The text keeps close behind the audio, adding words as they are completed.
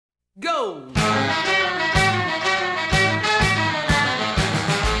Go!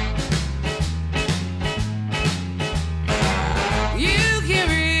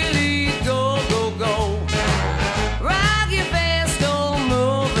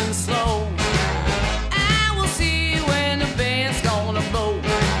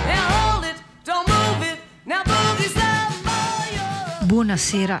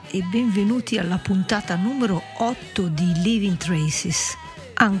 Buonasera e benvenuti alla puntata numero 8 di Living Traces.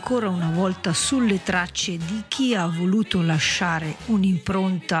 Ancora una volta sulle tracce di chi ha voluto lasciare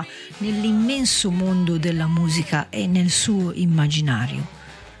un'impronta nell'immenso mondo della musica e nel suo immaginario.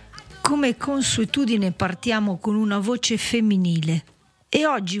 Come consuetudine partiamo con una voce femminile e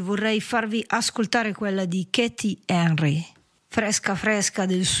oggi vorrei farvi ascoltare quella di Katy Henry. Fresca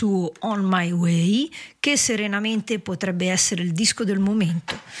del suo On My Way, che serenamente potrebbe essere il disco del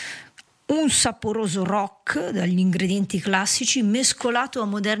momento. Un saporoso rock dagli ingredienti classici mescolato a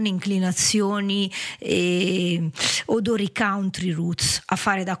moderne inclinazioni e odori country roots a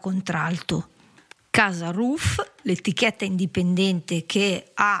fare da contralto. Casa Roof, l'etichetta indipendente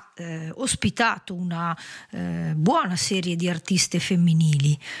che ha ospitato una buona serie di artiste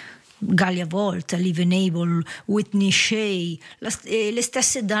femminili. Galia Volta, Liv Enable, Whitney Shea e le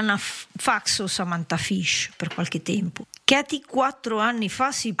stesse Dana Fax o Samantha Fish per qualche tempo. Katy 4 anni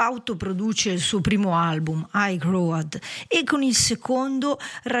fa si autoproduce il suo primo album, I Growed, e con il secondo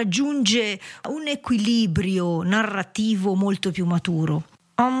raggiunge un equilibrio narrativo molto più maturo.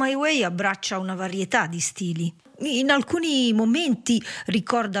 On My Way abbraccia una varietà di stili. In alcuni momenti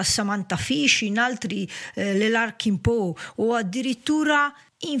ricorda Samantha Fish, in altri le Larkin Poe o addirittura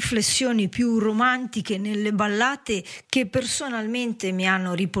inflessioni più romantiche nelle ballate che personalmente mi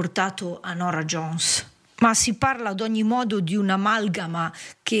hanno riportato a Norah Jones. Ma si parla ad ogni modo di un'amalgama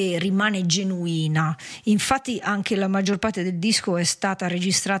che rimane genuina. Infatti anche la maggior parte del disco è stata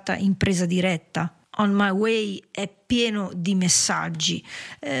registrata in presa diretta. On My Way è pieno di messaggi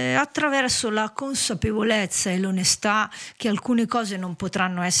attraverso la consapevolezza e l'onestà che alcune cose non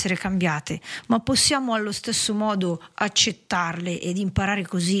potranno essere cambiate, ma possiamo allo stesso modo accettarle ed imparare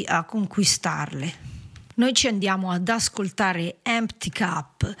così a conquistarle. Noi ci andiamo ad ascoltare Empty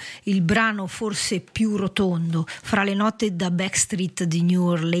Cup, il brano forse più rotondo fra le note da Backstreet di New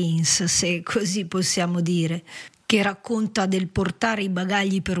Orleans, se così possiamo dire, che racconta del portare i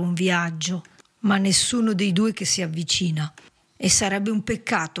bagagli per un viaggio, ma nessuno dei due che si avvicina. E sarebbe un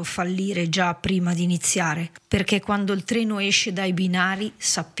peccato fallire già prima di iniziare, perché quando il treno esce dai binari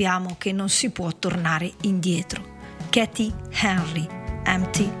sappiamo che non si può tornare indietro. Katy Henry,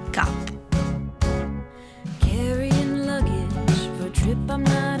 Empty Cup. Carrying luggage for a trip I'm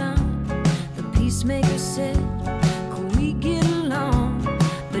not on. The peacemaker said, could we get along?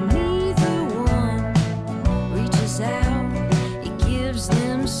 But neither one reaches out. It gives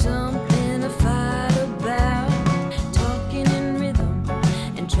them something fight about, talking in rhythm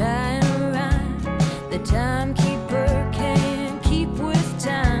and trying to rhyme. The timekeeper can't keep with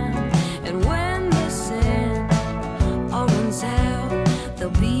time, and when the sand all runs out,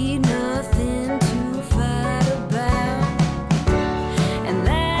 there'll be no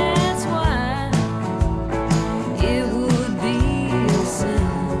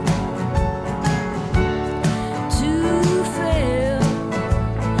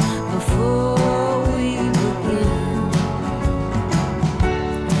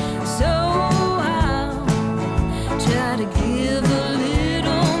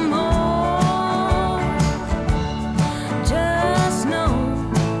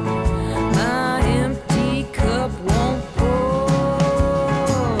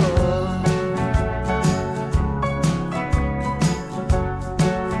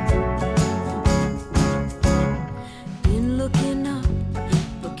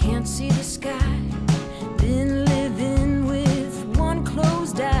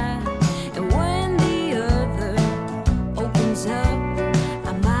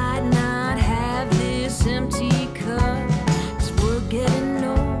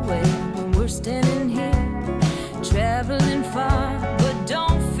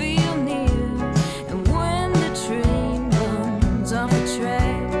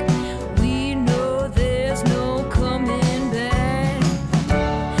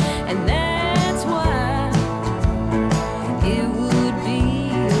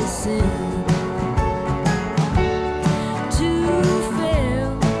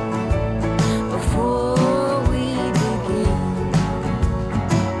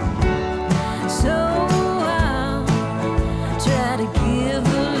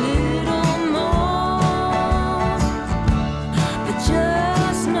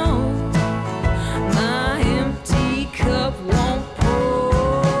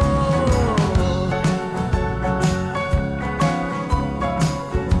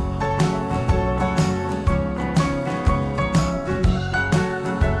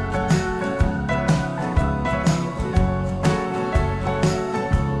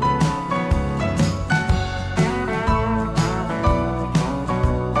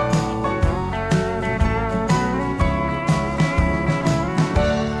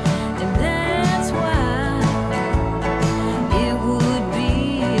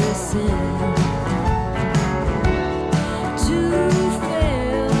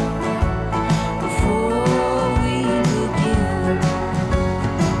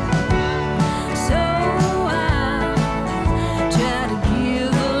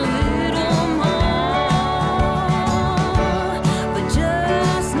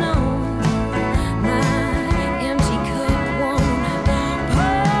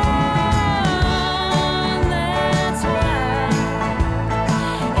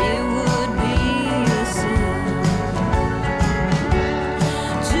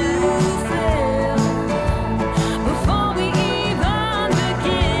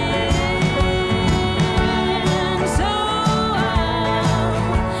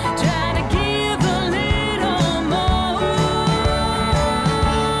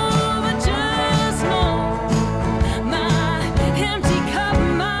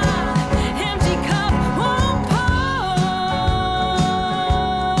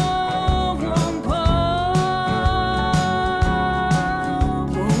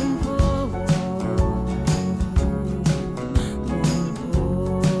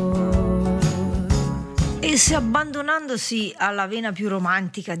abbandonandosi alla vena più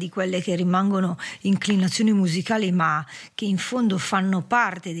romantica di quelle che rimangono inclinazioni musicali, ma che in fondo fanno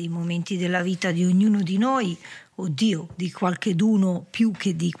parte dei momenti della vita di ognuno di noi, oddio, di qualcheduno più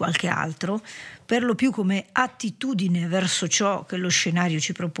che di qualche altro, per lo più come attitudine verso ciò che lo scenario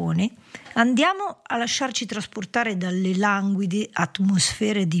ci propone, andiamo a lasciarci trasportare dalle languide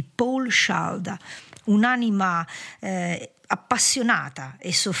atmosfere di Paul Scialda, un'anima appassionata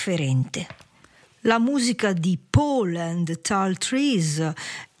e sofferente. La musica di Paul and the Tall Trees,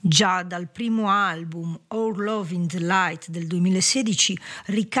 già dal primo album Our Love in the Light del 2016,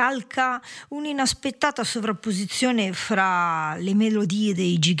 ricalca un'inaspettata sovrapposizione fra le melodie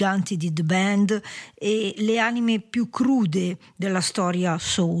dei giganti di The Band e le anime più crude della storia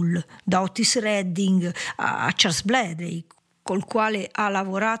soul, da Otis Redding a Charles Bradley, col quale ha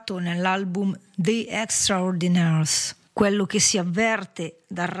lavorato nell'album The Extraordinaires. Quello che si avverte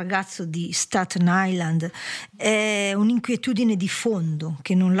dal ragazzo di Staten Island è un'inquietudine di fondo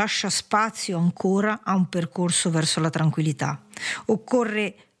che non lascia spazio ancora a un percorso verso la tranquillità.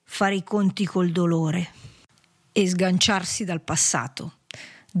 Occorre fare i conti col dolore e sganciarsi dal passato.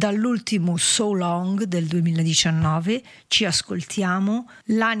 Dall'ultimo So Long del 2019 ci ascoltiamo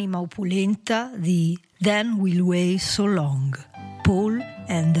l'anima opulenta di Then We'll Wait So Long, Paul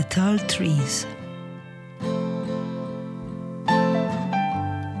and the Tall Trees.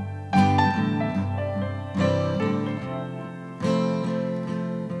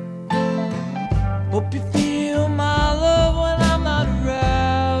 Hope you feel my love when I'm not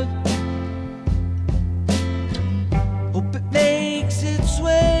around. Hope it makes its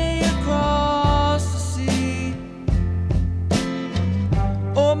way across the sea.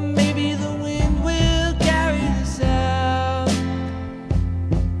 Or maybe the wind will carry the sound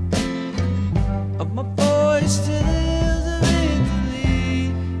of my voice to the hills of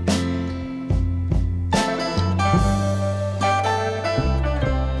Italy.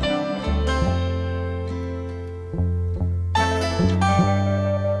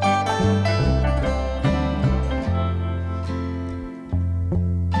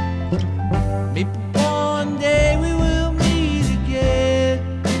 Maybe one day we will meet again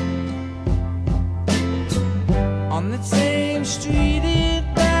on that same street in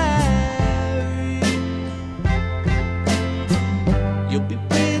Paris. You'll be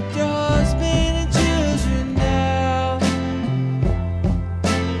with your husband and children now.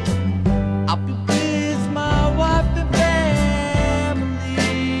 I'll be with my wife and family,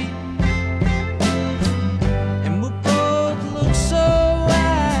 and we'll both look so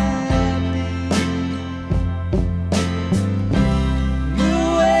happy.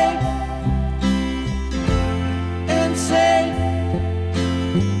 We'll wait and say,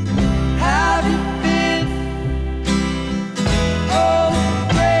 have you been? Oh,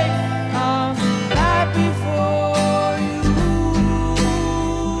 great, I'm happy for you,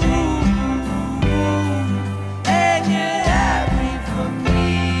 and you're happy for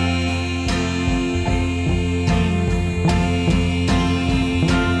me.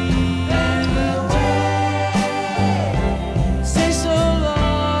 And we'll wait, say so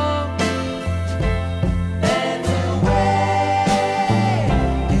long, and we'll wait,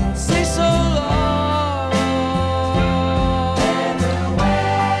 say so long, and we'll wait,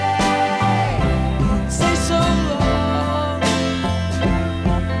 say so long, and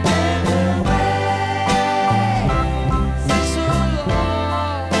we'll wait, say so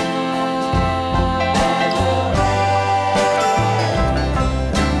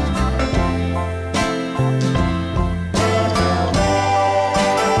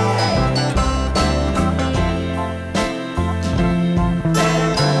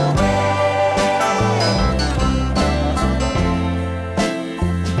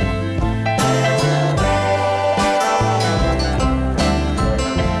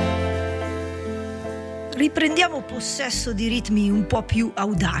Riprendiamo possesso di ritmi un po' più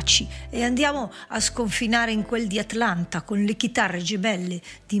audaci e andiamo a sconfinare in quel di Atlanta con le chitarre gemelle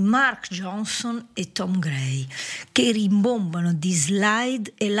di Mark Johnson e Tom Gray, che rimbombano di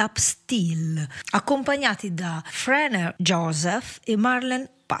slide e lap steel, accompagnati da Frener Joseph e Marlene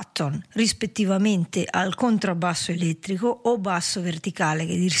Patton, rispettivamente al contrabbasso elettrico o basso verticale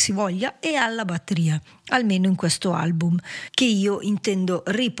che dir si voglia e alla batteria, almeno in questo album, che io intendo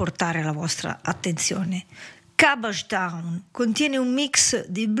riportare alla vostra attenzione. Cabbage Town contiene un mix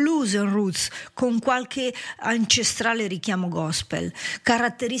di blues and roots con qualche ancestrale richiamo gospel,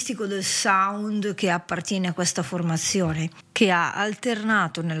 caratteristico del sound che appartiene a questa formazione, che ha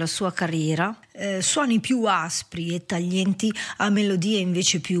alternato nella sua carriera suoni più aspri e taglienti a melodie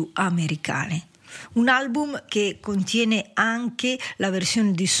invece più americane. Un album che contiene anche la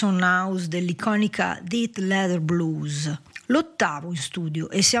versione di Sonhouse dell'iconica Dead Leather Blues, l'8º in studio,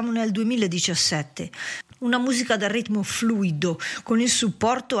 e siamo nel 2017. Una musica dal ritmo fluido, con il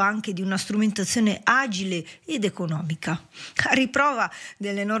supporto anche di una strumentazione agile ed economica, a riprova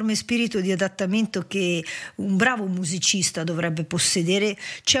dell'enorme spirito di adattamento che un bravo musicista dovrebbe possedere.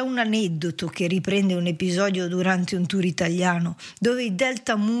 C'è un aneddoto che riprende un episodio durante un tour italiano, dove i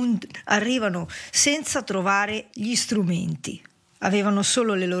Delta Moon arrivano senza trovare gli strumenti. Avevano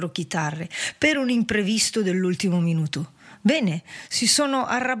solo le loro chitarre, per un imprevisto dell'ultimo minuto. Bene, si sono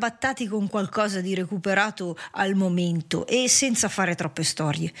arrabattati con qualcosa di recuperato al momento e senza fare troppe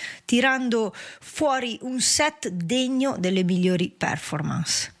storie, tirando fuori un set degno delle migliori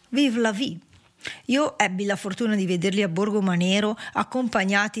performance. Vive la vie! Io ebbi la fortuna di vederli a Borgo Manero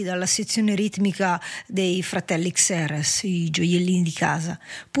accompagnati dalla sezione ritmica dei fratelli Xeres, i gioiellini di casa,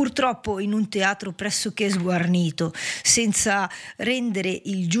 purtroppo in un teatro pressoché sguarnito, senza rendere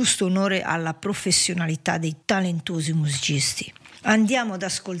il giusto onore alla professionalità dei talentuosi musicisti. Andiamo ad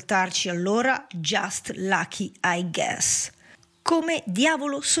ascoltarci allora Just Lucky I Guess. Come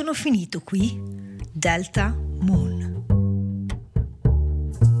diavolo sono finito qui? Delta Moon.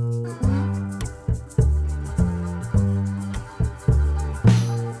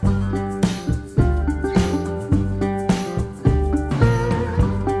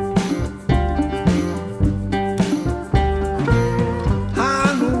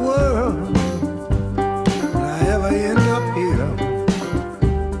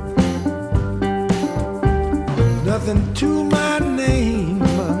 Nothing to my name,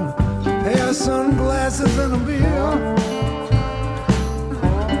 a pair of sunglasses and a beer.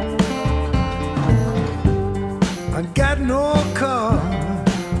 I got no car,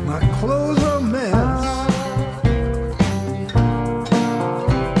 my clothes are a mess.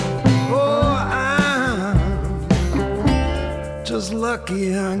 Oh, I'm just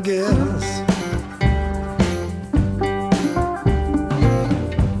lucky, I guess.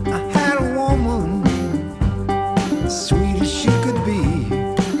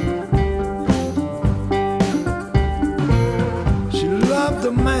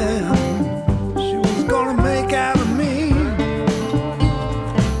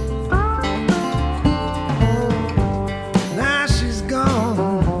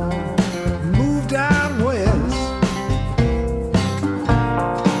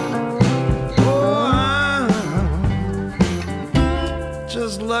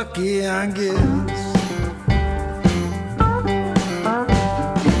 Lucky, I guess.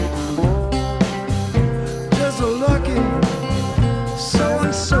 Just a lucky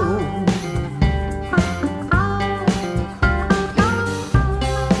so-and-so.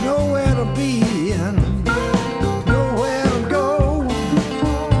 Nowhere to be and nowhere to go.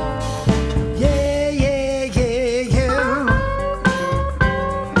 Yeah, yeah, yeah, yeah.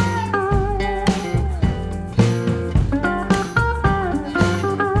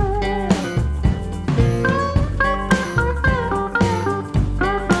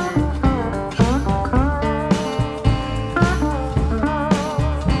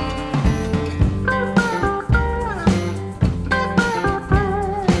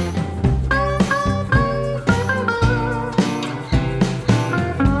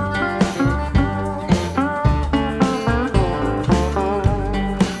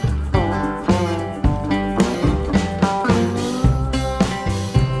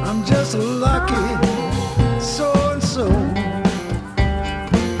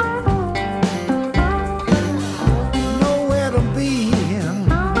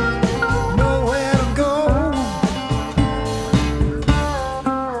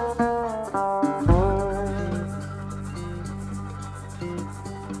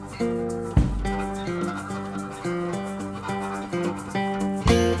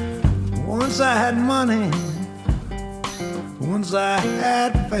 Once I had money, once I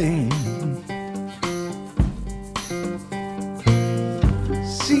had fame.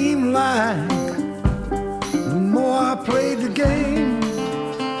 Seemed like the more I played the game,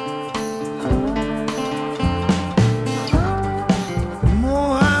 the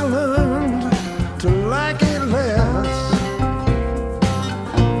more I learned to like it less.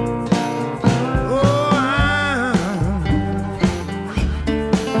 Oh, I'm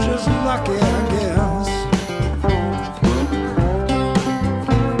just lucky, I guess.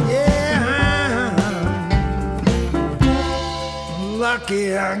 Yeah, I'm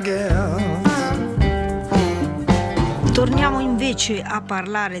lucky, I guess. Torniamo invece a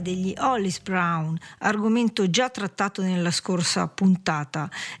parlare degli Hollis Brown, argomento già trattato nella scorsa puntata.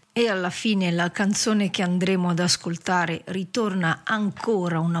 E alla fine la canzone che andremo ad ascoltare ritorna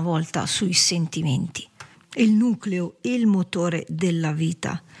ancora una volta sui sentimenti, il nucleo e il motore della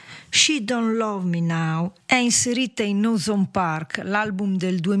vita. She Don't Love Me Now è inserita in Ozone Park, l'album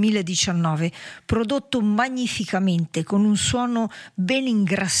del 2019, prodotto magnificamente con un suono ben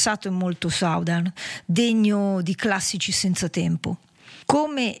ingrassato e molto southern, degno di classici senza tempo.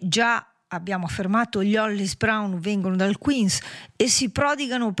 Come già abbiamo affermato, gli Hollis Brown vengono dal Queens e si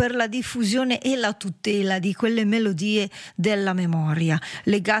prodigano per la diffusione e la tutela di quelle melodie della memoria,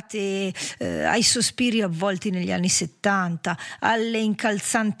 legate ai sospiri avvolti negli anni 70, alle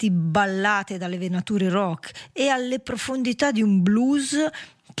incalzanti ballate dalle venature rock e alle profondità di un blues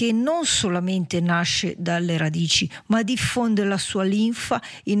che non solamente nasce dalle radici, ma diffonde la sua linfa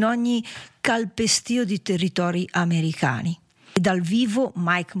in ogni calpestio di territori americani. E dal vivo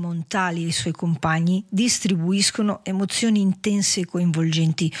Mike Montali e i suoi compagni distribuiscono emozioni intense e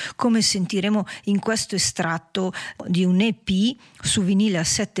coinvolgenti, come sentiremo in questo estratto di un EP su vinile a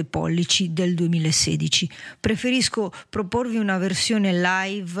 7 pollici del 2016. Preferisco proporvi una versione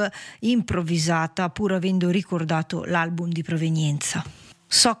live improvvisata, pur avendo ricordato l'album di provenienza.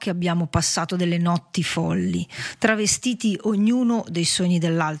 So che abbiamo passato delle notti folli, travestiti ognuno dei sogni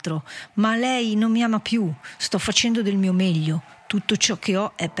dell'altro, ma lei non mi ama più, sto facendo del mio meglio, tutto ciò che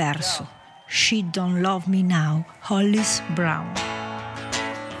ho è perso. She Don't Love Me Now, Hollis Brown.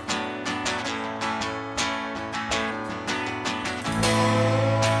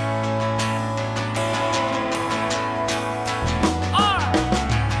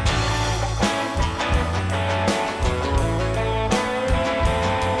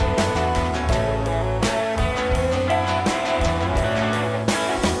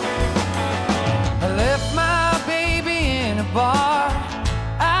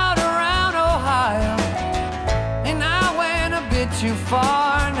 Too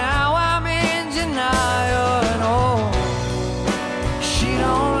far, now I'm in denial. And oh, she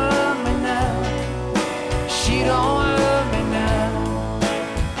don't love me now. She don't love me now.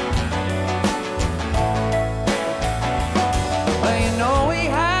 Well, you know we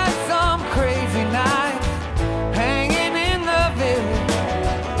had some crazy nights hanging in the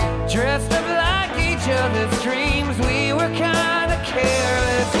village, dressed up like each other's dreams. We were kind of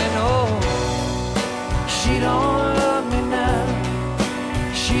careless. And oh, she don't love me now.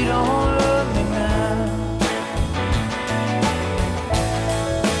 She don't love me now.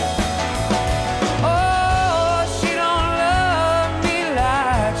 Oh, she don't love me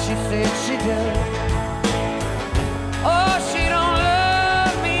like she said she does. Oh, she don't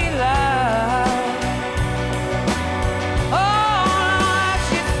love me like, oh, like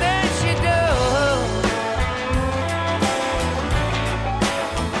she said she does.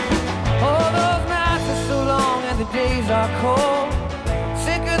 Oh, those nights are so long and the days are cold.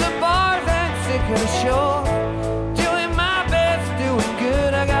 Sick of the bars and sick of the shore. Doing my best, doing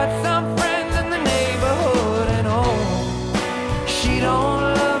good. I got some friends in the neighborhood. And oh, she don't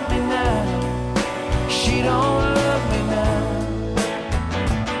love me now. She don't love me now.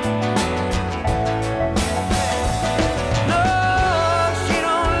 No, she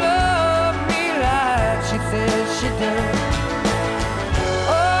don't love me like she says she does.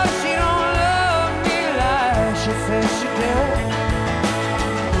 Oh, she don't love me like she says she does.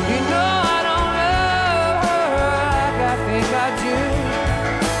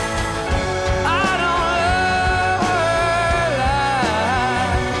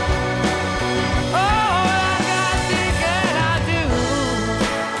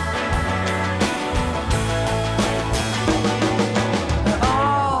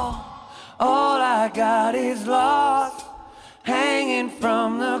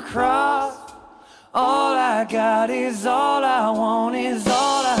 From the cross, all I got is all I want is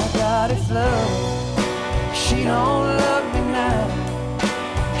all I got is love. She don't love me now.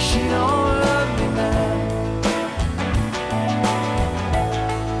 She don't love me now.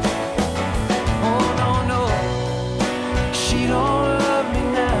 Oh no no, she don't love me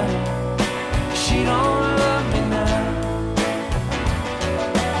now. She don't love me now.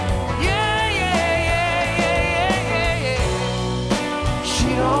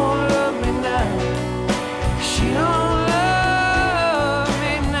 She don't love me now. She don't love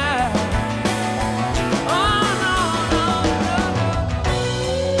me now. Oh no.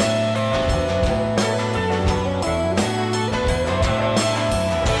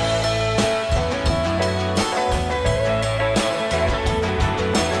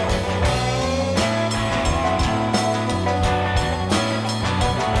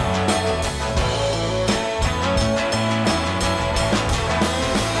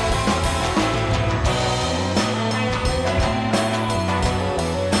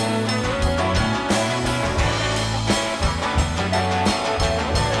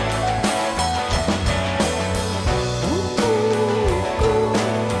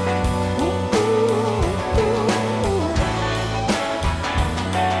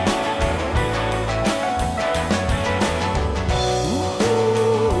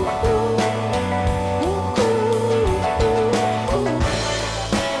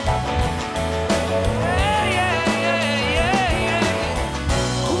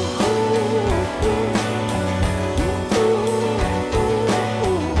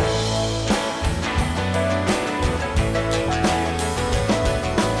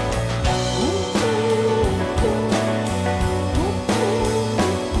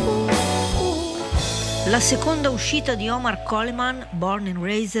 La seconda uscita di Omar Coleman, Born and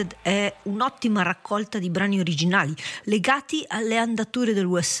Raised, è un'ottima raccolta di brani originali legati alle andature del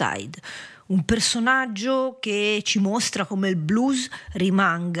West Side. Un personaggio che ci mostra come il blues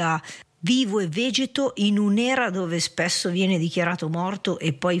rimanga vivo e vegeto in un'era dove spesso viene dichiarato morto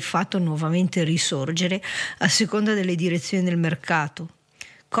e poi fatto nuovamente risorgere a seconda delle direzioni del mercato.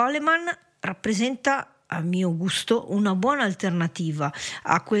 Coleman rappresenta, a mio gusto, una buona alternativa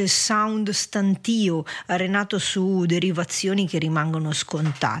a quel sound stantio arenato su derivazioni che rimangono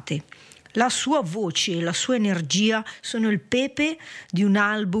scontate. La sua voce e la sua energia sono il pepe di un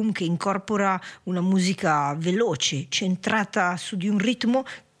album che incorpora una musica veloce, centrata su di un ritmo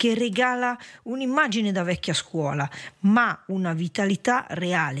che regala un'immagine da vecchia scuola, ma una vitalità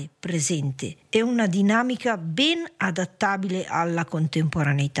reale, presente e una dinamica ben adattabile alla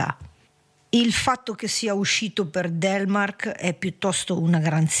contemporaneità. Il fatto che sia uscito per Delmark è piuttosto una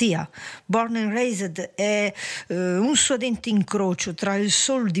garanzia. Born and Raised è un suadente incrocio tra il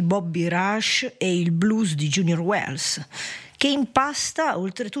soul di Bobby Rush e il blues di Junior Wells, che impasta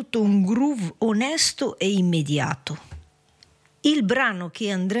oltretutto un groove onesto e immediato. Il brano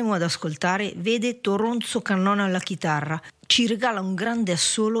che andremo ad ascoltare vede Toronzo Cannone alla chitarra, ci regala un grande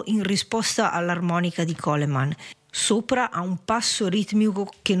assolo in risposta all'armonica di Coleman. Sopra ha un passo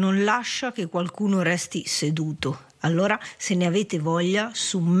ritmico che non lascia che qualcuno resti seduto. Allora, se ne avete voglia,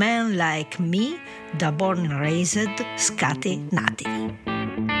 su Man Like Me da Born and Raised, scatenatevi.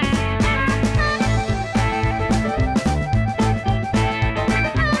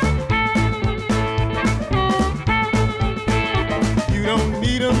 You don't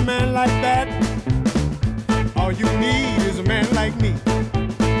need a man like that. All you need is a man like me.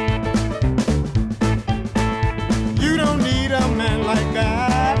 You don't need a man like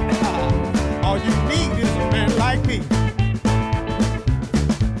that. All you need is a man like me.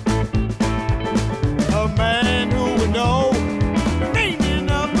 A man who would know the meaning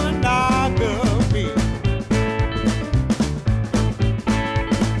of monogamy.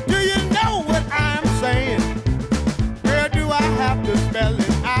 Do you know what I'm saying? Where do I have to spell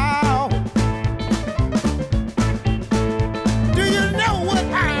it out? Do you know what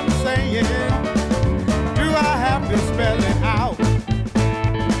I'm saying? Do I have to spell it out?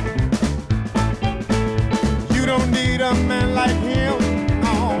 You don't need a man like him.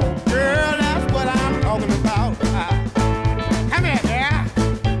 Oh, girl, that's what I'm talking about. Come here, there.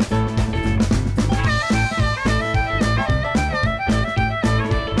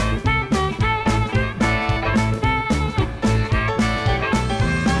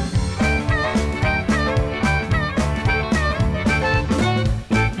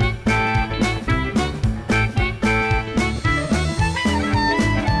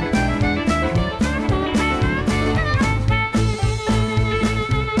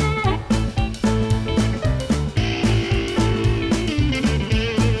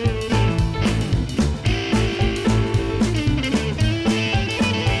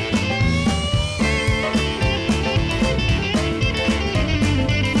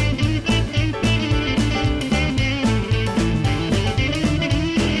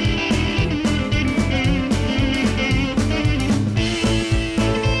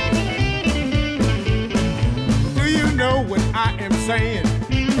 Saying,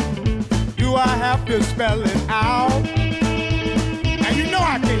 do I have to spell it out? And you know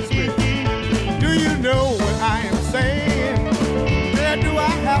I can't spell it. Do you know what I am saying? Where do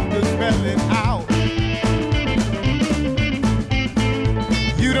I have to spell it out?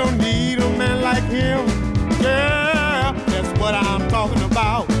 You don't need a man like him. Yeah, that's what I'm talking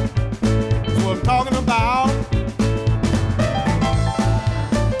about. That's what I'm talking about.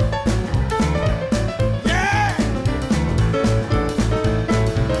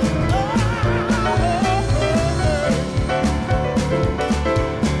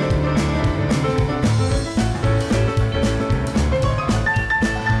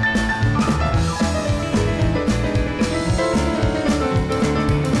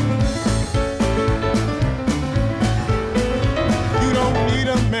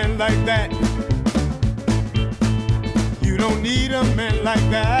 Like that. You don't need a man like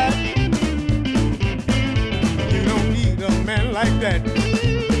that. You don't need a man like that.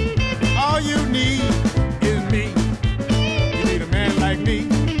 All you need is me. You need a man like me. You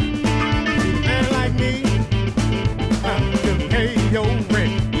need a man like me to pay your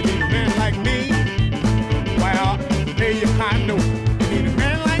rent. You need a man like me. Well, to pay your condo. You need a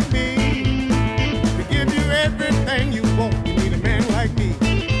man like me to give you everything you want. You need a man like me.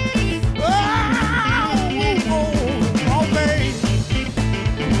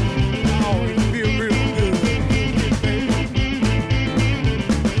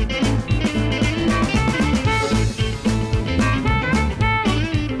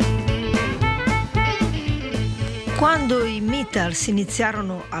 Beatles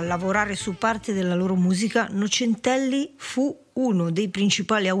iniziarono a lavorare su parte della loro musica, Nocentelli fu uno dei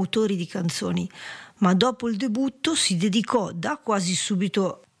principali autori di canzoni, ma dopo il debutto si dedicò da quasi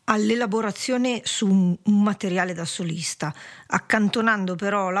subito all'elaborazione su un materiale da solista, accantonando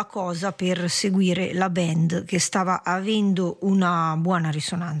però la cosa per seguire la band che stava avendo una buona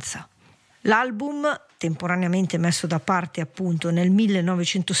risonanza. L'album, temporaneamente messo da parte appunto nel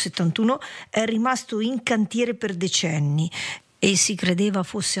 1971, è rimasto in cantiere per decenni e si credeva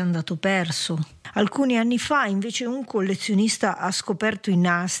fosse andato perso. Alcuni anni fa invece un collezionista ha scoperto i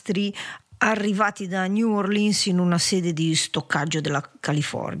nastri arrivati da New Orleans in una sede di stoccaggio della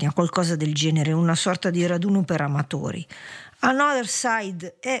California, qualcosa del genere, una sorta di raduno per amatori. Another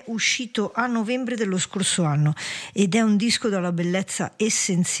Side è uscito a novembre dello scorso anno ed è un disco dalla bellezza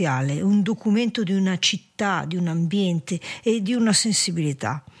essenziale, un documento di una città, di un ambiente e di una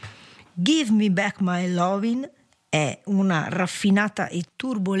sensibilità. Give Me Back My Lovin' è una raffinata e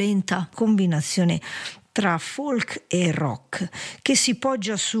turbolenta combinazione tra folk e rock che si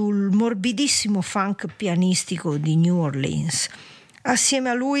poggia sul morbidissimo funk pianistico di New Orleans. Assieme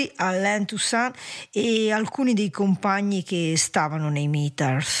a lui Alain Toussaint e alcuni dei compagni che stavano nei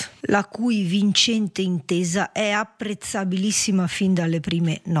Meters, la cui vincente intesa è apprezzabilissima fin dalle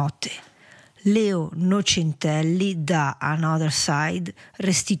prime note. Leo Nocentelli da Another Side,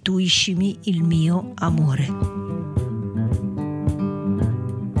 restituiscimi il mio amore.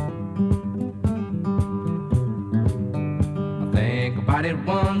 Think about it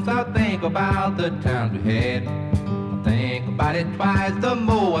once, I think about the times we had. Think about it twice, the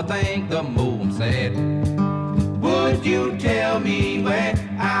more I think, the more I'm sad. Would you tell me where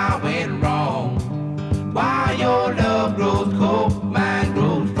I went wrong? Why your love grows cold, mine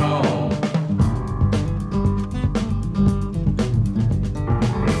grows strong.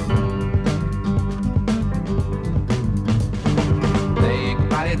 Think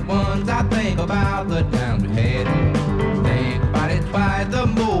about it once, I think about the times we had. Think about it twice, the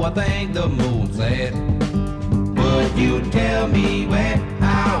more I think, the more I'm sad. Would you tell me where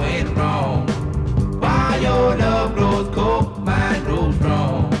I went wrong? Why your love grows cold, mine grows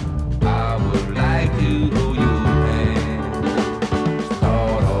strong. I would like to hold your hand,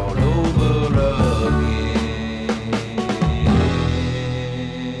 start all over again.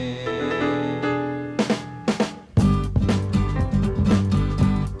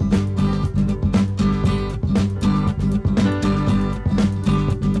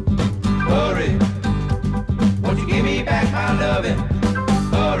 Hurry, won't you give me back my loving?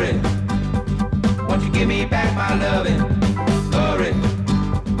 Hurry, won't you give me back my loving? Hurry,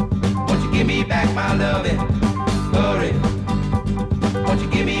 won't you give me back my loving? Hurry, won't you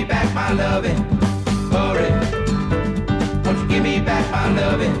give me back my loving? Hurry, won't you give me back my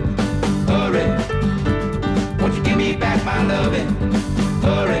loving? Hurry, won't you give me back my loving?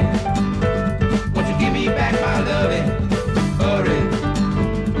 Hurry, won't you give me back my loving? Hurry,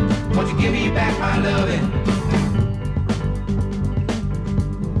 won't you give me back my loving?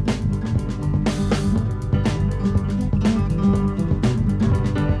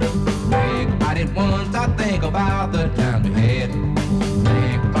 Once I think about the time we had.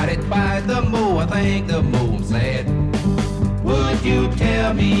 Think about it twice, the more I think, the more I'm sad. Would you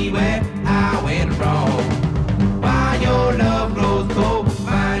tell me where I went wrong? Why your love grows cold,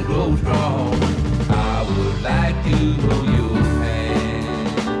 mine grows strong. I would like to hold your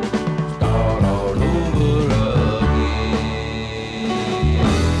hand, start all over again.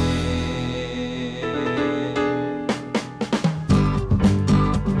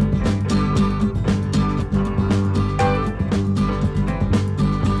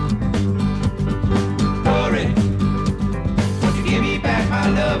 Back my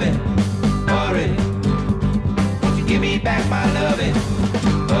loving, hurry. Won't you give me back my loving?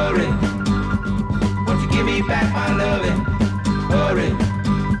 Hurry. Won't you give me back my loving? Hurry.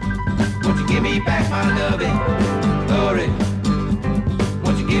 Won't you give me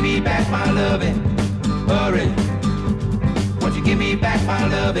back my loving? Hurry. Won't you give me back my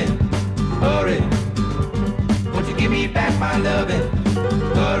loving? Hurry. Won't you give me back my loving?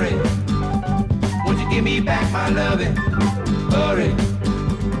 Hurry. Won't you give me back my loving? Hurry.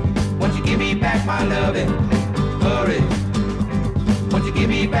 Won't you give me back my loving? Hurry, won't you give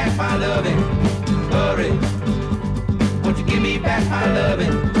me back my loving? Hurry, won't you give me back my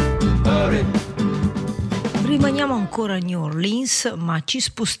loving? Hurry. Rimaniamo ancora a New Orleans, ma ci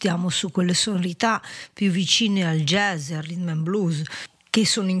spostiamo su quelle sonorità più vicine al jazz e al rhythm and blues, che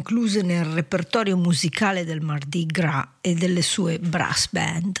sono incluse nel repertorio musicale del Mardi Gras e delle sue brass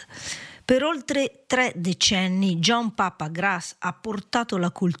band. Per oltre 3 decenni John Papa Grass ha portato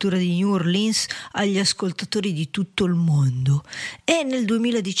la cultura di New Orleans agli ascoltatori di tutto il mondo e nel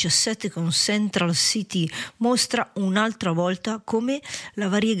 2017 con Central City mostra un'altra volta come la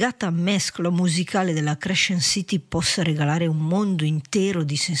variegata mescola musicale della Crescent City possa regalare un mondo intero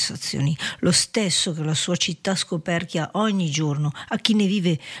di sensazioni, lo stesso che la sua città scoperchia ogni giorno a chi ne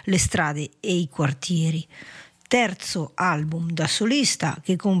vive le strade e i quartieri. Terzo album da solista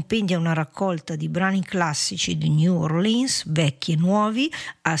che compendia una raccolta di brani classici di New Orleans, vecchi e nuovi,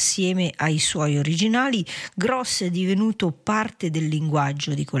 assieme ai suoi originali. Gross è divenuto parte del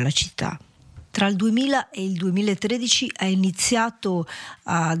linguaggio di quella città. Tra il 2000 e il 2013 ha iniziato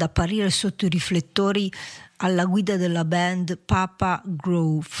ad apparire sotto i riflettori alla guida della band Papa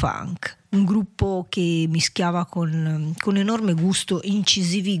Groove Funk, un gruppo che mischiava con enorme gusto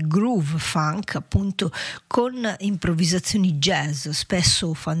incisivi groove funk, appunto, con improvvisazioni jazz,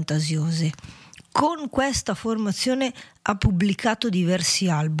 spesso fantasiose. Con questa formazione ha pubblicato diversi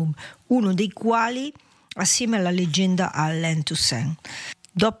album, uno dei quali assieme alla leggenda Alain Toussaint.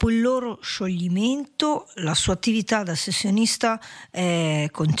 Dopo il loro scioglimento, la sua attività da sessionista è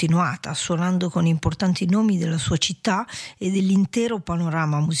continuata, suonando con importanti nomi della sua città e dell'intero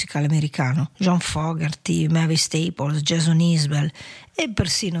panorama musicale americano: John Fogerty, Mavis Staples, Jason Isbell e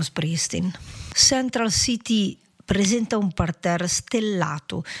persino Springsteen. Central City presenta un parterre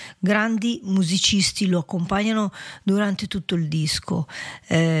stellato, grandi musicisti lo accompagnano durante tutto il disco.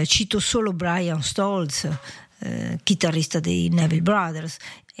 Cito solo Brian Stoltz, chitarrista dei Neville Brothers,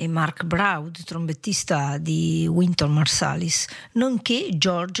 e Mark Broud, trombettista di Wynton Marsalis, nonché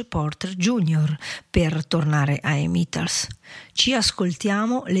George Porter Jr., per tornare ai Meters. Ci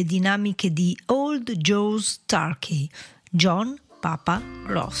ascoltiamo le dinamiche di Old Joe's Turkey, John Papa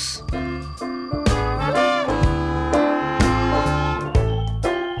Ross.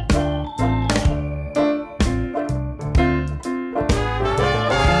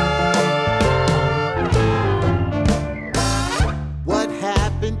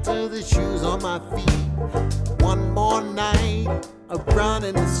 To the shoes on my feet, one more night of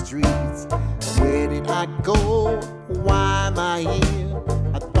running the streets. Where did I go? Why am I here?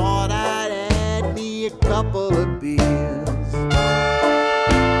 I thought I'd add me a couple of beers.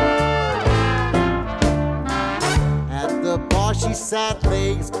 At the bar she sat,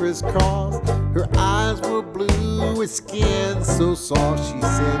 legs crisscrossed. Her eyes were blue with skin so soft. She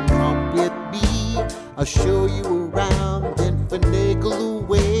said, come with me, I'll show you around, then finagle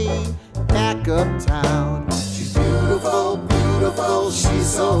away back uptown. She's beautiful, beautiful, she's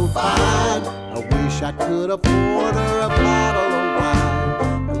so fine. I wish I could afford her a bottle of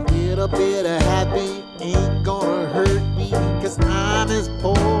wine. A little bit of happy ain't gonna hurt me, 'cause I'm as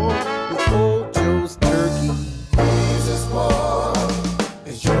poor as old Joe's turkey. He's as poor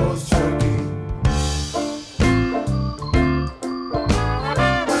as Joe's turkey.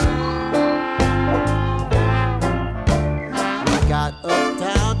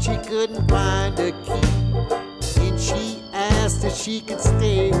 She couldn't find a key, and she asked if she could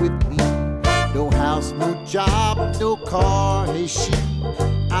stay with me. No house, no job, no car, hey she.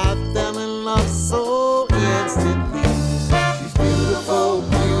 I fell in love so instantly. She's beautiful,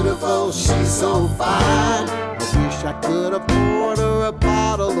 beautiful, she's so fine. I wish I could afford her a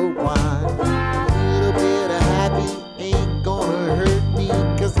bottle of wine. A little bit of happy ain't gonna hurt me,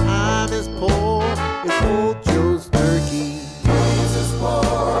 'cause I'm as poor as old Joe's turkey. He's as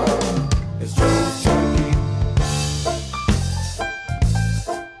poor as Joe's turkey.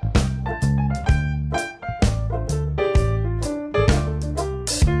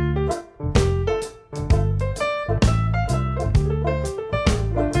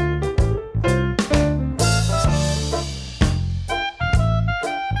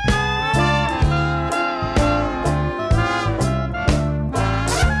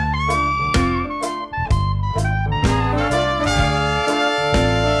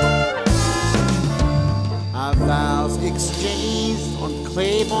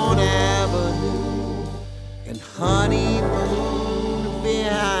 Claiborne Avenue and honeymoon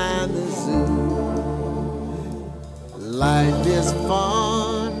behind the zoo. Life is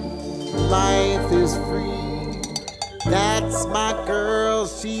fun, life is free. That's my girl,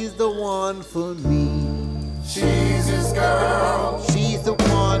 she's the one for me. She's his girl, she's the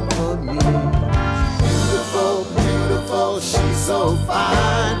one for me. Beautiful, beautiful, she's so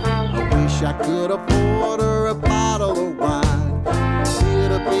fine. I wish I could afford her a bottle of wine.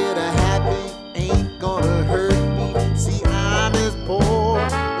 A bit of happy ain't gonna hurt me. See, I'm as poor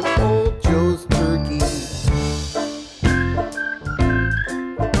as old Joe's turkey.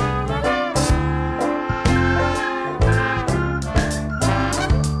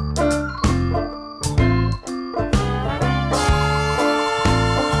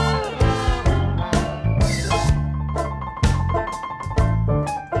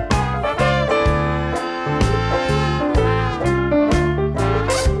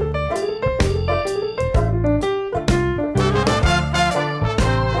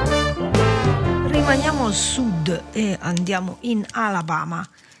 sud e andiamo in Alabama,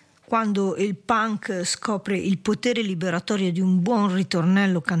 quando il punk scopre il potere liberatorio di un buon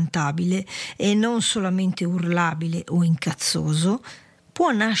ritornello cantabile e non solamente urlabile o incazzoso,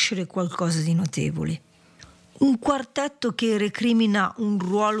 può nascere qualcosa di notevole. Un quartetto che recrimina un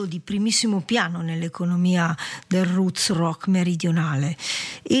ruolo di primissimo piano nell'economia del roots rock meridionale.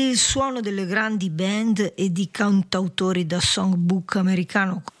 Il suono delle grandi band e di cantautori da songbook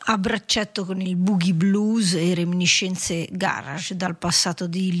americano a braccetto con il boogie blues e reminiscenze garage dal passato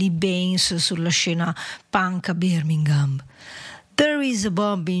di Lee Baines sulla scena punk a Birmingham. There is a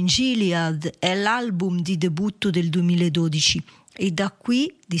Bomb in Gilead è l'album di debutto del 2012 e da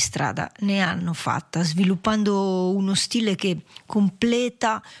qui di strada ne hanno fatta, sviluppando uno stile che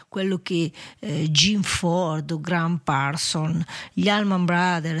completa quello che Jim Ford o Graham Parsons, gli Allman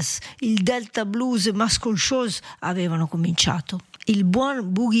Brothers, il Delta Blues e Muscle Shoals avevano cominciato. Il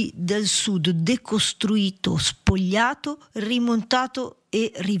buon boogie del sud decostruito, spogliato, rimontato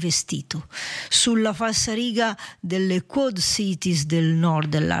e rivestito sulla falsariga delle Quad Cities del nord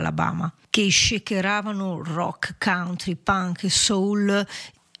dell'Alabama, che shakeravano rock, country, punk e soul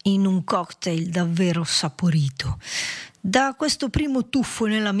in un cocktail davvero saporito. Da questo primo tuffo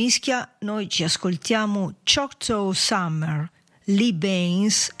nella mischia noi ci ascoltiamo Choctaw Summer, Lee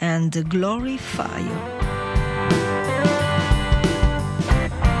Baines and Glory Fire.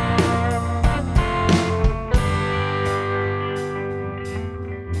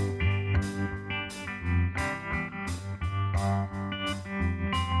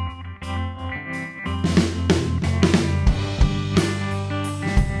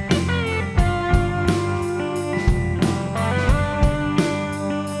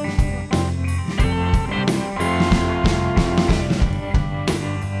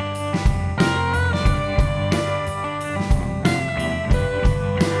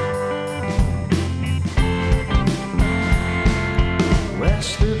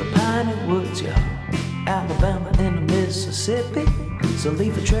 So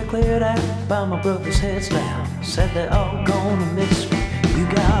leave a trail cleared out by my brother's heads down. Said they're all gonna miss me. You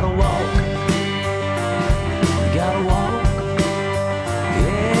gotta walk. You gotta walk.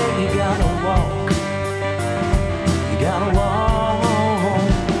 Yeah, you gotta walk. You gotta walk.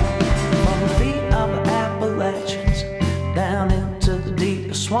 From the feet of the Appalachians down into the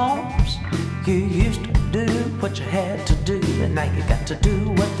deepest swamps. You used to do what you had to do, and now you got to do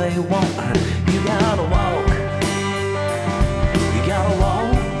what they want. You gotta walk. You gotta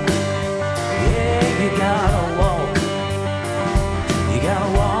walk, yeah, you gotta walk, you gotta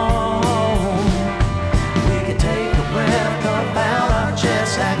walk. We can take a breath up out our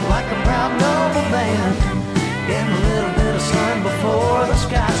chest, act like a proud noble man, get a little bit of sun before the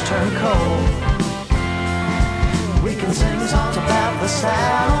skies turn cold. We can sing songs about the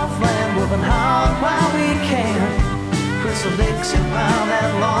Southland, moving hard while we can. Crystal Dixie while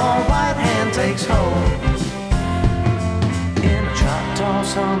that long white hand takes hold. Choctaw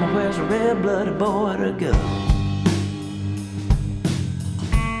summer, where's a red-blooded boy to go?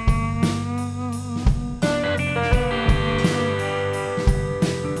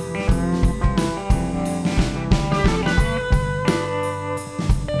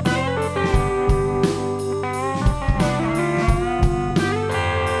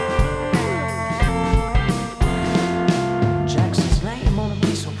 Jackson's name on a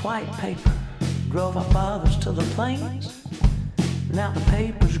piece of white paper drove our fathers to the plains. Now the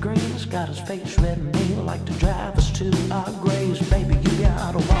paper's green, it's got his face red and mean, like to drive us to our graves. Baby, you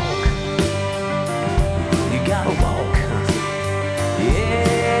gotta walk. You gotta walk.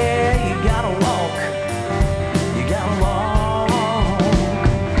 Yeah, you gotta walk. You gotta walk.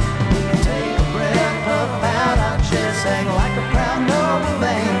 We can take a breath up out our chest, hang like a proud noble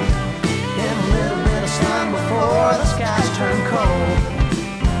man. Get a little bit of sun before the skies turn cold.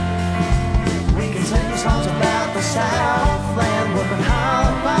 We can sing songs about the Southland, working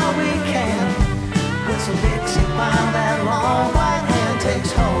hard while we can. Whistle Dixie while that long white hand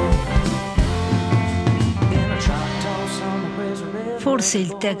takes hold. In a Choctaw summer, where's a red. Forse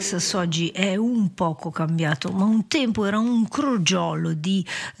il Texas oggi è un poco cambiato, ma un tempo era un crogiolo di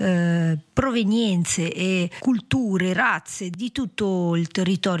provenienze e culture, razze di tutto il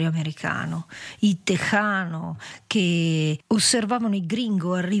territorio americano. I tejano che osservavano i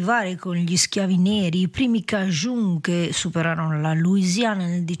gringo arrivare con gli schiavi neri, i primi cajun che superarono la Louisiana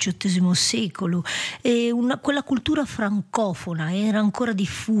nel XVIII secolo, e quella cultura francofona era ancora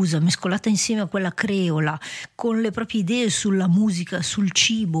diffusa, mescolata insieme a quella creola, con le proprie idee sulla musica, sul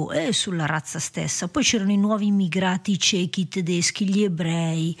cibo e sulla razza stessa. Poi c'erano i nuovi immigrati, i cechi, i tedeschi, gli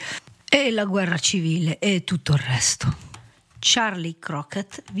ebrei e la guerra civile e tutto il resto. Charlie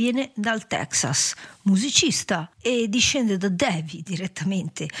Crockett viene dal Texas, musicista e discende da Davy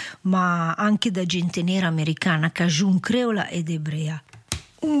direttamente, ma anche da gente nera americana, cajun, creola ed ebrea.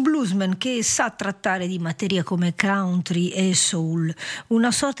 Un bluesman che sa trattare di materia come country e soul,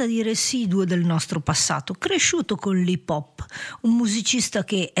 una sorta di residuo del nostro passato, cresciuto con l'hip hop, un musicista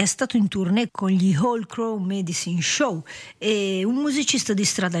che è stato in tournée con gli Old Crow Medicine Show e un musicista di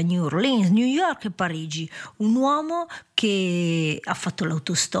strada a New Orleans, New York e Parigi, un uomo che ha fatto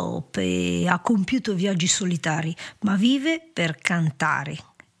l'autostop e ha compiuto viaggi solitari, ma vive per cantare.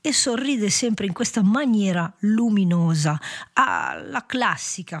 E sorride sempre in questa maniera luminosa, ha la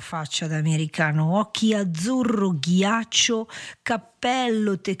classica faccia da americano, occhi azzurro ghiaccio,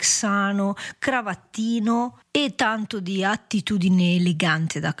 cappello texano, cravattino e tanto di attitudine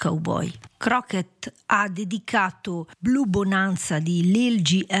elegante da cowboy. Crockett ha dedicato Blue Bonanza di Lil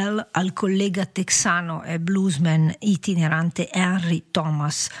GL al collega texano e bluesman itinerante Henry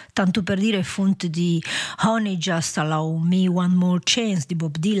Thomas, tanto per dire fonte di Honey Just Allow Me One More Chance di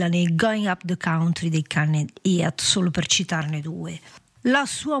Bob Dylan e Going Up the Country dei Canned Heat, solo per citarne due. La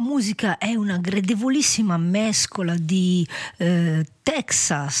sua musica è una gradevolissima mescola di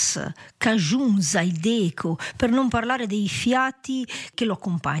Texas, cajun, zydeco, per non parlare dei fiati che lo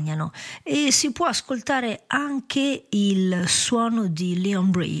accompagnano, e si può ascoltare anche il suono di Leon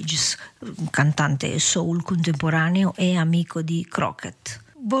Bridges, un cantante soul contemporaneo e amico di Crockett.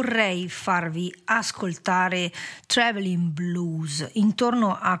 Vorrei farvi ascoltare Traveling Blues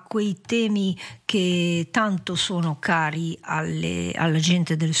intorno a quei temi che tanto sono cari alla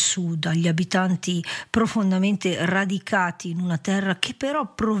gente del sud, agli abitanti profondamente radicati in una terra che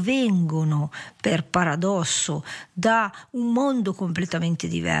però provengono, per paradosso, da un mondo completamente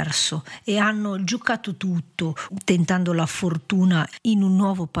diverso e hanno giocato tutto tentando la fortuna in un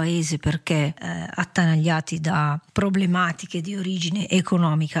nuovo paese perché attanagliati da problematiche di origine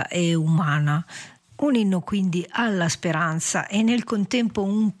economica e umana. Un inno quindi alla speranza e nel contempo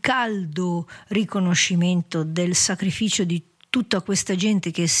un caldo riconoscimento del sacrificio di tutta questa gente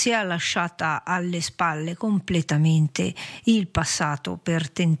che si è lasciata alle spalle completamente il passato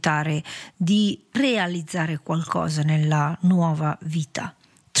per tentare di realizzare qualcosa nella nuova vita.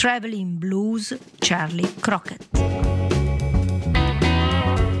 Traveling Blues, Charlie Crockett.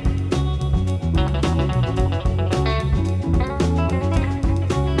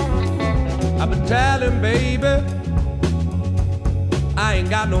 I've been traveling, baby. I ain't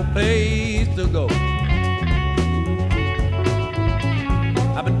got no place to go.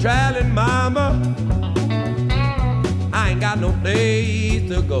 I've been traveling, mama. I ain't got no place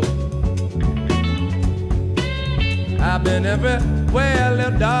to go. I've been everywhere,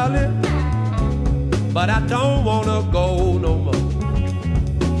 little darling, but I don't wanna go no more.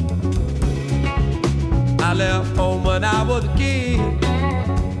 I left home when I was a kid.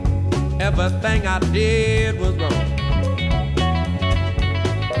 Everything I did was wrong.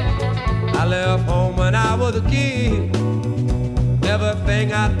 I left home when I was a kid.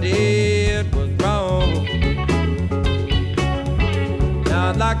 Everything I did was wrong. Now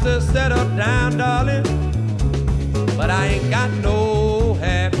I'd like to settle down, darling, but I ain't got no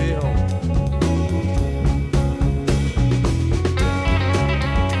happy home.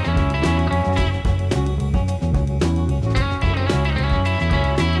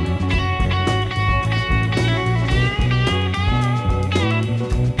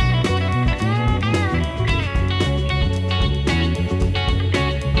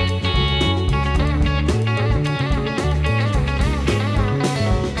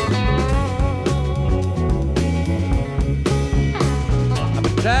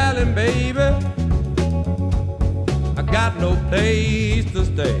 Baby, I got no place to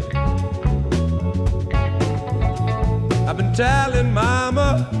stay. I've been telling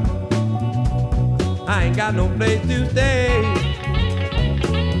mama I ain't got no place to stay.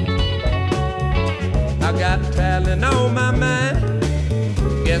 I got traveling on my mind.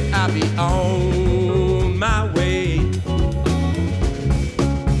 Guess I'll be on my way.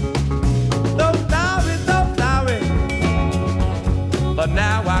 So sorry, but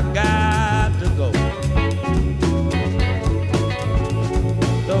now I got to go.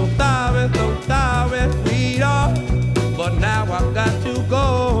 So sorry, sweetheart, but now I got to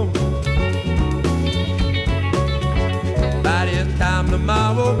go. By this time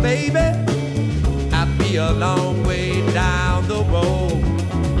tomorrow, baby, I'll be a long way down the road.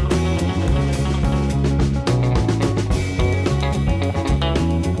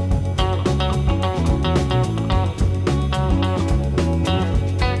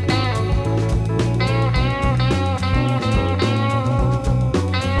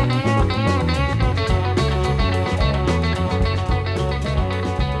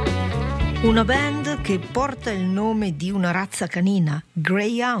 Una band che porta il nome di una razza canina,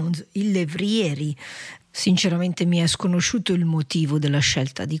 Greyhound, i levrieri. Sinceramente mi è sconosciuto il motivo della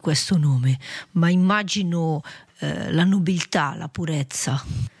scelta di questo nome, ma immagino la nobiltà, la purezza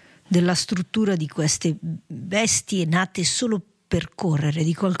della struttura di queste bestie nate solo per correre,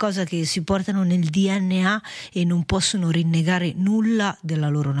 di qualcosa che si portano nel DNA e non possono rinnegare nulla della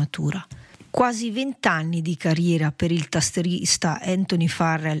loro natura. Quasi 20 anni di carriera per il tastierista Anthony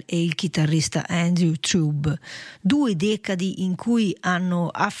Farrell e il chitarrista Andrew Trube, 2 decadi in cui hanno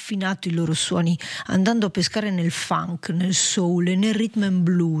affinato i loro suoni andando a pescare nel funk, nel soul e nel rhythm and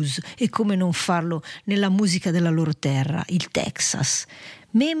blues, e come non farlo nella musica della loro terra, il Texas.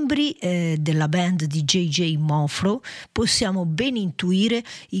 Membri della band di J.J. Mofro, possiamo ben intuire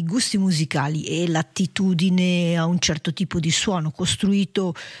i gusti musicali e l'attitudine a un certo tipo di suono,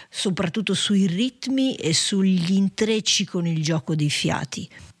 costruito soprattutto sui ritmi e sugli intrecci con il gioco dei fiati.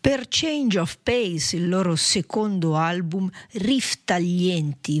 Per Change of Pace, il loro secondo album, riff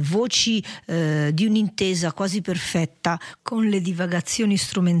taglienti, voci di un'intesa quasi perfetta con le divagazioni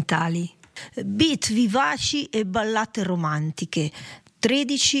strumentali, beat vivaci e ballate romantiche.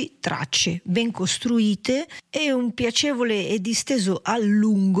 13 tracce ben costruite e un piacevole e disteso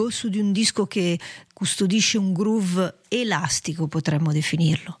allungo su di un disco che custodisce un groove elastico, potremmo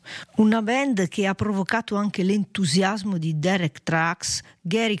definirlo. Una band che ha provocato anche l'entusiasmo di Derek Trucks,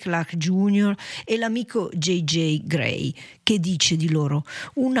 Gary Clark Jr. e l'amico J.J. Gray, che dice di loro: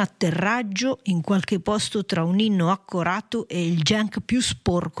 un atterraggio in qualche posto tra un inno accorato e il junk più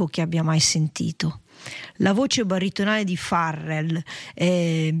sporco che abbia mai sentito. La voce baritonale di Farrell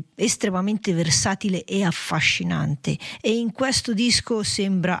è estremamente versatile e affascinante, e in questo disco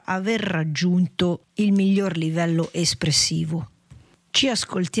sembra aver raggiunto il miglior livello espressivo. Ci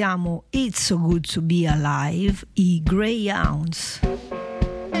ascoltiamo It's So Good To Be Alive, i Greyhounds.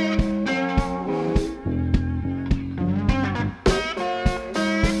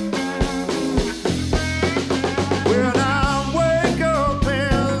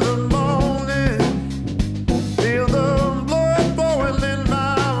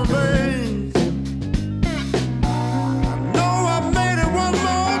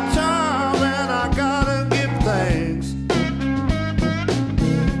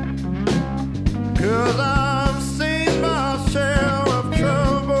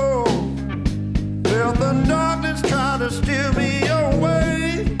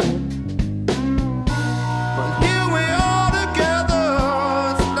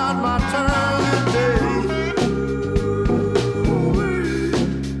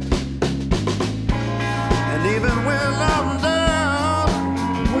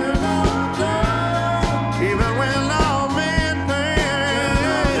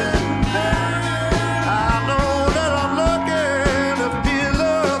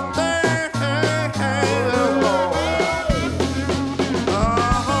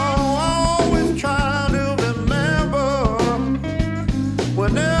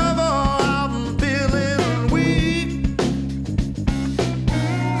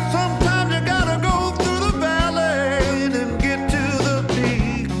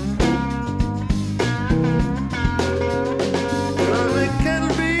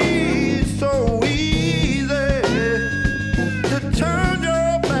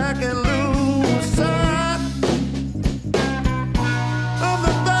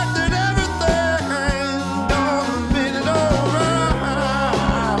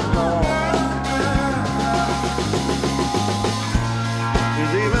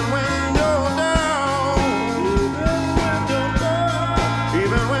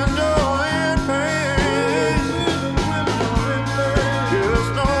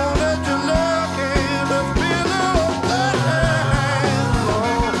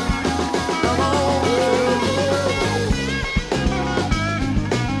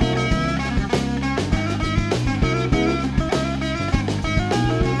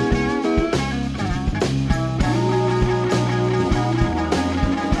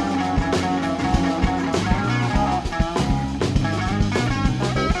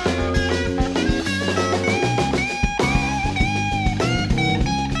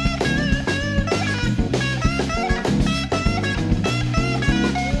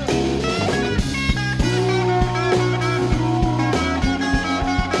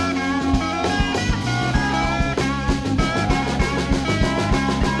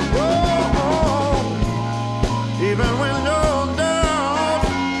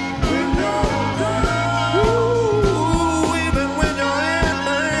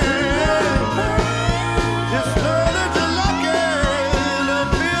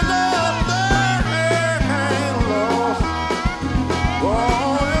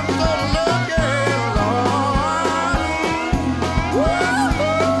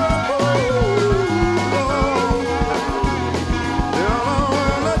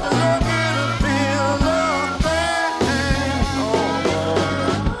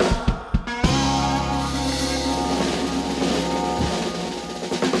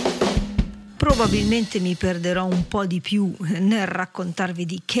 Probabilmente mi perderò un po' di più nel raccontarvi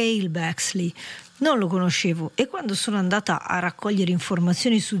di Cale Baxley. Non lo conoscevo e quando sono andata a raccogliere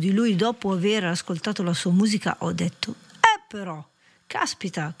informazioni su di lui dopo aver ascoltato la sua musica ho detto però,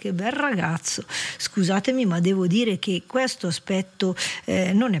 caspita, che bel ragazzo. Scusatemi, ma devo dire che questo aspetto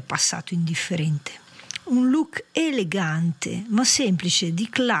non è passato indifferente. Un look elegante, ma semplice, di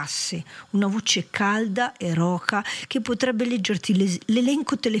classe, una voce calda e roca che potrebbe leggerti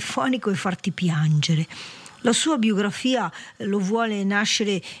l'elenco telefonico e farti piangere. La sua biografia lo vuole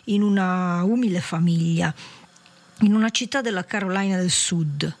nascere in una umile famiglia, in una città della Carolina del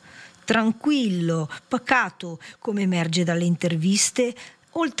Sud. Tranquillo, pacato, come emerge dalle interviste,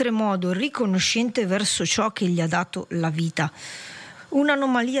 oltremodo riconoscente verso ciò che gli ha dato la vita.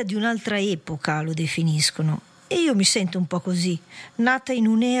 Un'anomalia di un'altra epoca lo definiscono e io mi sento un po' così, nata in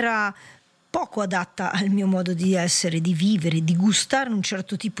un'era poco adatta al mio modo di essere, di vivere, di gustare un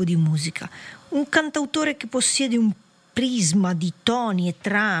certo tipo di musica. Un cantautore che possiede un prisma di toni e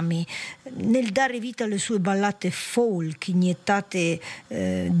trame nel dare vita alle sue ballate folk iniettate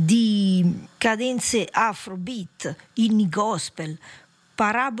di cadenze afrobeat, inni gospel,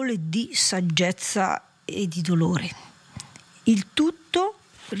 parabole di saggezza e di dolore. Il tutto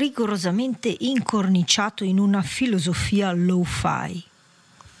rigorosamente incorniciato in una filosofia lo-fi.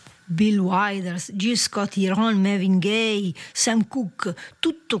 Bill Withers, Jill Scott Heron, Marvin Gaye, Sam Cooke,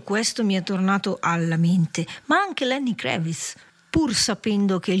 tutto questo mi è tornato alla mente, ma anche Lenny Kravitz, pur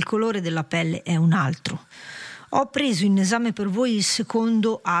sapendo che il colore della pelle è un altro. Ho preso in esame per voi il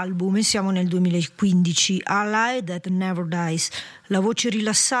secondo album e siamo nel 2015, A Lie That Never Dies. La voce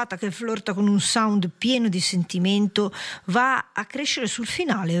rilassata che flirta con un sound pieno di sentimento va a crescere sul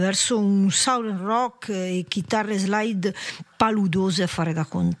finale verso un southern rock e chitarre slide paludose a fare da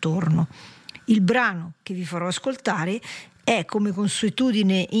contorno. Il brano che vi farò ascoltare è, come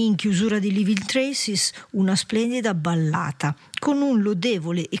consuetudine in chiusura di Living Traces, una splendida ballata con un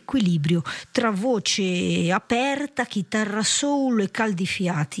lodevole equilibrio tra voce aperta, chitarra soul e caldi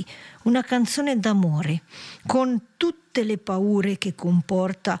fiati, una canzone d'amore con tutte le paure che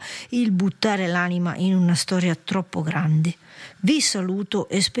comporta il buttare l'anima in una storia troppo grande. Vi saluto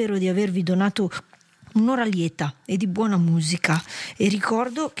e spero di avervi donato un'ora lieta e di buona musica e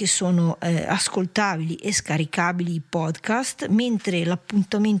ricordo che sono ascoltabili e scaricabili i podcast, mentre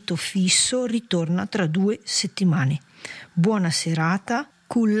l'appuntamento fisso ritorna tra 2 settimane. Buona serata,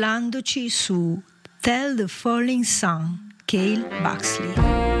 cullandoci su Tell the Falling Sun, Cale Baxley.